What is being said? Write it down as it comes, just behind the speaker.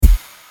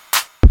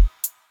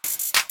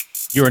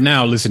You are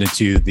now listening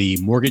to the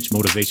Mortgage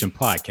Motivation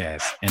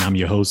Podcast, and I'm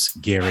your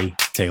host, Gary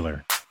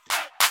Taylor.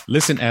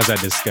 Listen as I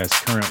discuss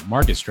current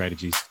market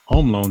strategies,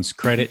 home loans,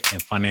 credit,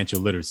 and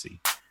financial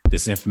literacy.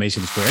 This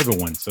information is for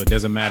everyone, so it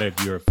doesn't matter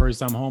if you're a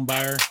first-time home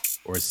buyer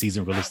or a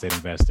seasoned real estate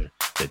investor.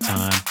 The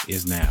time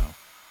is now.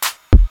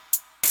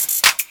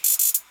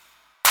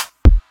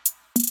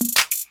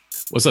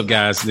 What's up,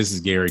 guys? This is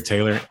Gary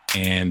Taylor,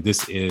 and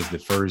this is the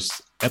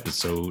first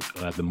episode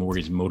of the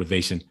Mortgage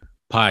Motivation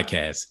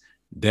Podcast.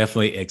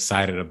 Definitely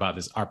excited about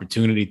this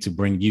opportunity to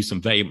bring you some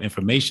valuable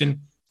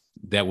information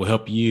that will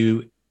help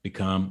you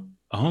become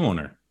a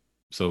homeowner.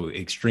 So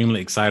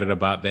extremely excited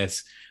about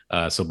this.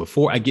 So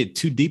before I get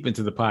too deep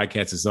into the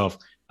podcast itself,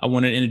 I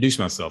want to introduce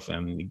myself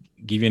and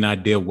give you an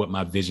idea of what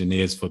my vision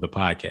is for the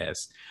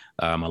podcast.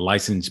 I'm a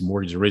licensed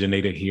mortgage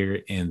originator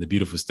here in the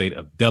beautiful state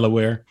of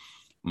Delaware.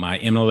 My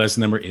MLS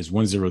number is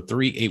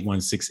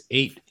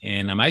 103-8168,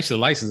 and I'm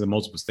actually licensed in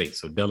multiple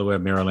states, so Delaware,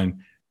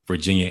 Maryland,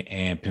 Virginia,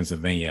 and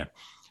Pennsylvania.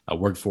 I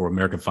worked for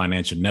American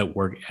Financial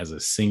Network as a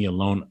senior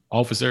loan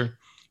officer,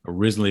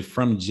 originally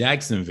from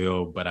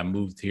Jacksonville, but I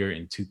moved here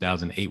in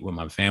 2008 with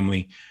my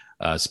family,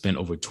 spent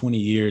over 20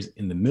 years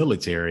in the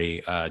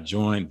military,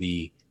 joined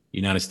the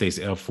United States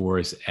Air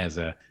Force as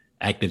an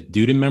active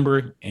duty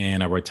member,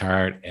 and I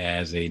retired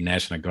as a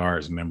National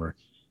Guards member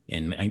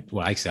in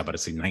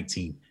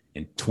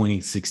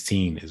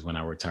 2016 is when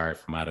I retired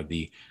from out of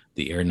the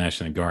Air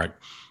National Guard.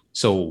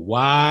 So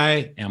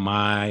why am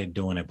I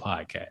doing a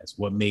podcast?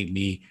 What made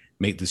me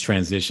make this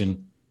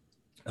transition?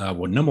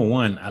 Well, number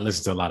one, I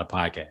listen to a lot of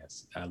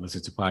podcasts. I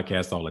listen to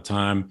podcasts all the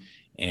time,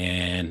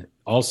 and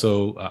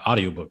also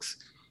audiobooks.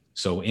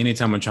 So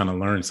anytime I'm trying to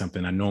learn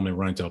something, I normally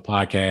run to a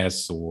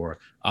podcast or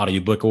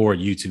audiobook or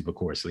YouTube, of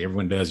course. So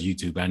everyone does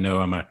YouTube. I know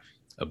I'm a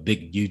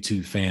big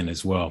YouTube fan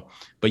as well.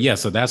 But yeah,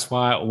 so that's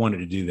why I wanted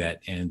to do that.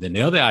 And then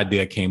the other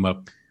idea came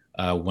up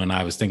when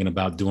I was thinking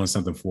about doing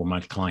something for my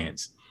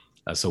clients.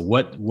 So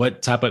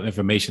what type of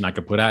information I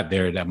could put out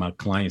there that my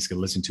clients could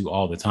listen to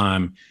all the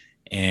time,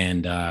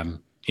 and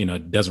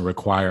it doesn't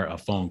require a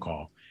phone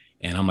call.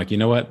 And I'm like, you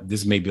know what,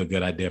 this may be a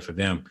good idea for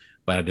them.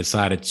 But I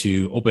decided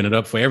to open it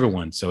up for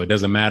everyone. So it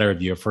doesn't matter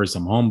if you're a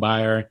first-time home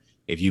buyer,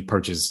 if you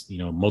purchased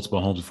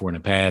multiple homes before in the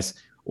past,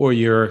 or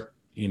you're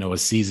a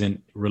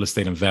seasoned real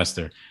estate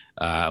investor.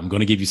 I'm going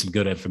to give you some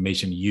good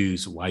information to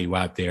use while you're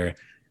out there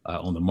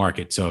on the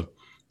market. So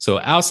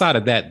outside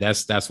of that,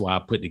 that's why I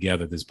put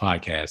together this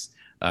podcast.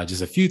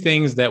 Just a few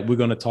things that we're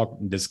going to talk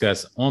and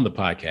discuss on the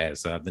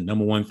podcast. The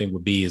number one thing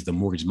is the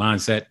mortgage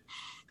mindset.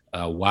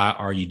 Why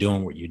are you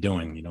doing what you're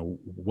doing?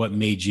 What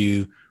made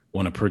you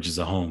want to purchase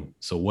a home?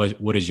 So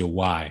what is your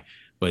why?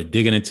 But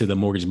digging into the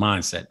mortgage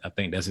mindset, I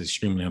think that's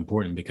extremely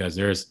important, because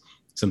there's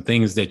some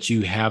things that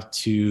you have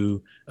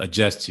to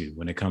adjust to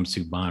when it comes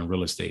to buying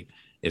real estate.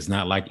 It's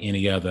not like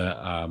any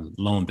other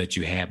loan that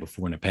you had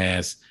before in the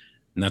past.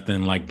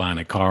 Nothing like buying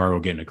a car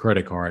or getting a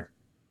credit card.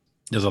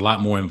 There's a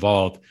lot more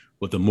involved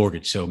with the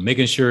mortgage. So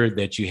making sure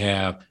that you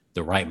have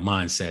the right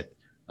mindset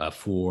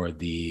for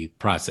the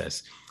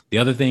process. The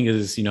other thing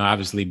is,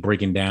 obviously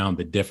breaking down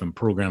the different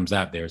programs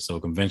out there. So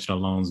conventional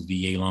loans,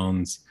 VA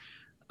loans,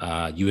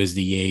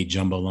 USDA,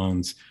 jumbo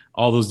loans,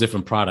 all those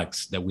different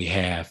products that we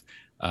have,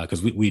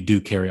 because we do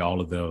carry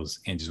all of those,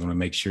 and just want to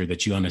make sure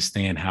that you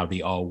understand how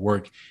they all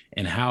work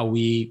and how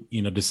we,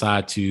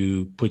 decide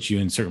to put you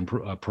in certain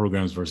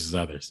programs versus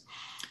others.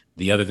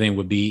 The other thing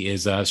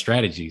is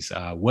strategies.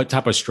 What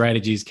type of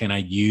strategies can I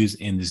use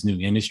in this new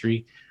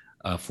industry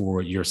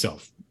for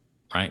yourself,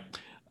 right?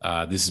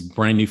 This is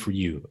brand new for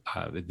you.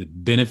 The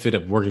benefit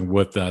of working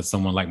with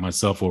someone like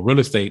myself, or a real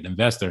estate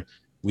investor,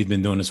 we've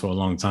been doing this for a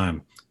long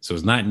time. So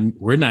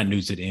we're not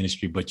new to the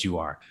industry, but you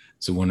are.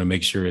 So we want to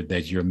make sure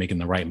that you're making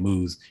the right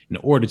moves in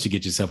order to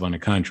get yourself on a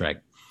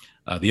contract.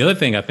 The other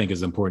thing I think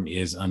is important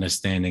is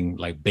understanding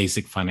like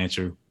basic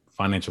financial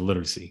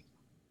literacy.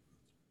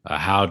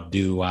 How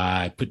do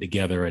I put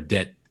together a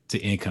debt to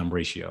income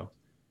ratio?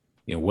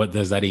 What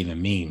does that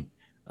even mean?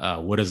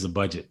 What is the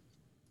budget?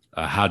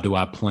 How do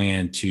I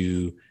plan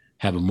to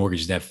have a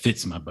mortgage that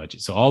fits my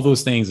budget? So all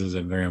those things is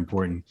very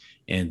important.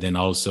 And then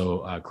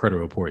also credit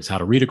reports, how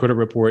to read a credit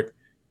report,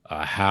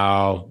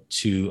 how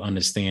to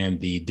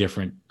understand the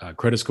different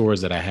credit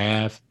scores that I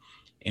have,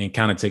 and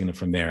kind of taking it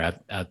from there.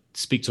 I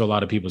speak to a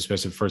lot of people,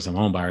 especially first-time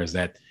home buyers,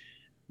 that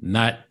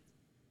not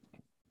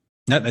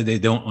that they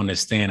don't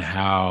understand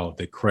how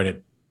the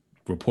credit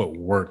report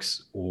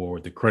works or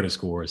the credit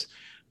scores,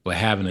 but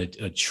having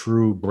a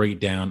true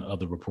breakdown of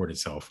the report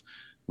itself.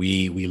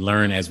 We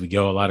learn as we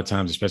go a lot of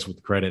times, especially with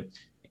the credit.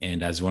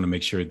 And I just want to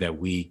make sure that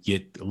we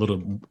get a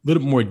little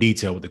more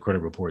detail with the credit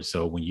report.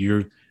 So when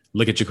you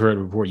look at your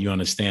credit report, you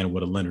understand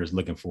what a lender is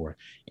looking for.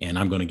 And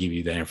I'm going to give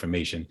you that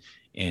information.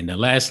 And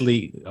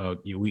lastly,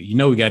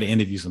 we got to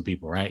interview some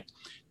people, right?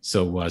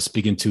 So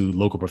speaking to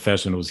local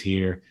professionals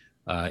here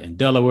in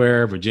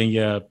Delaware,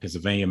 Virginia,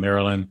 Pennsylvania,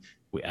 Maryland,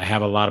 I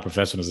have a lot of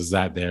professionals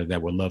out there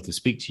that would love to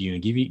speak to you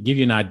and give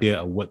you an idea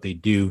of what they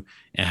do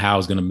and how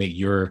it's going to make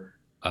your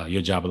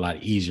job a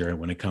lot easier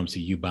when it comes to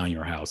you buying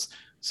your house.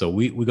 So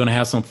we're going to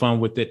have some fun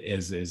with it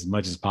as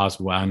much as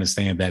possible. I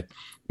understand that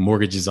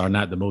mortgages are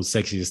not the most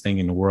sexiest thing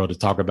in the world to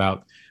talk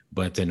about,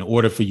 but in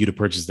order for you to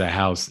purchase that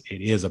house,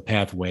 it is a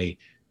pathway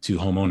to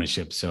home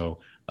ownership. So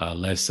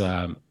let's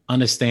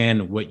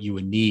understand what you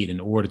would need in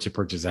order to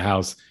purchase a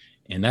house.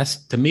 And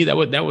that's, to me, that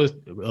would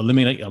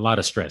eliminate a lot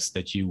of stress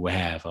that you will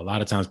have. A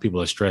lot of times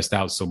people are stressed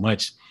out so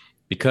much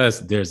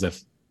because there's a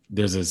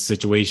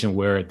situation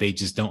where they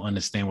just don't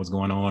understand what's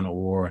going on,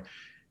 or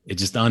it's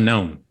just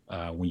unknown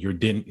when you're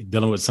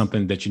dealing with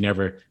something that you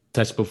never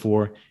touched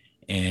before.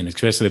 And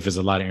especially if there's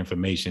a lot of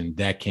information,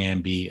 that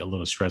can be a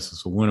little stressful.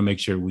 So we want to make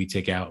sure we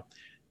take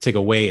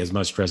away as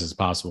much stress as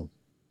possible.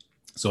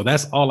 So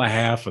that's all I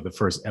have for the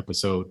first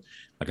episode.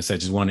 Like I said,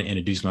 just want to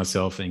introduce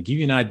myself and give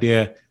you an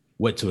idea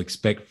what to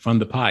expect from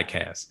the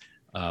podcast.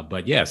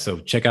 But yeah, so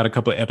check out a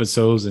couple of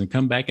episodes and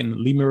come back and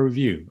leave me a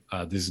review.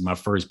 This is my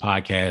first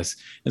podcast.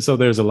 And so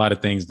there's a lot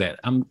of things that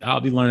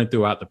I'll be learning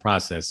throughout the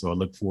process. So I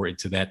look forward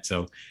to that.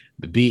 So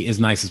be as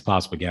nice as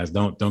possible, guys.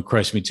 Don't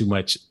crush me too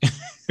much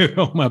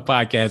on my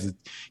podcast.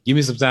 Give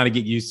me some time to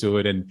get used to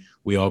it, and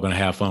we all going to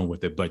have fun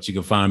with it. But you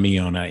can find me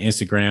on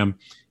Instagram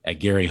at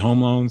Gary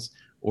Home Loans,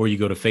 or you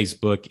go to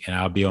Facebook and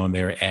I'll be on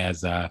there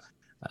as I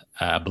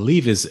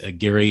believe is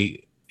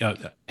Gary,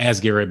 as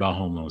Gary About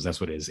Home Loans.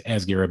 That's what it is,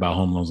 as Gary About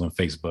Home Loans on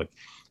Facebook.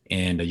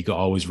 And you can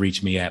always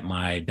reach me at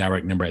my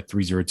direct number at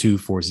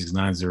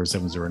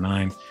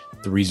 302-469-0709,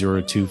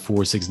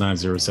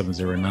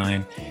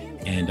 302-469-0709.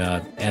 And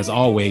as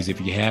always,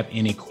 if you have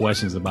any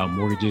questions about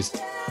mortgages,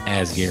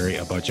 ask Gary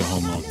about your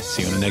home loan.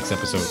 See you on the next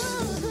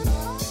episode.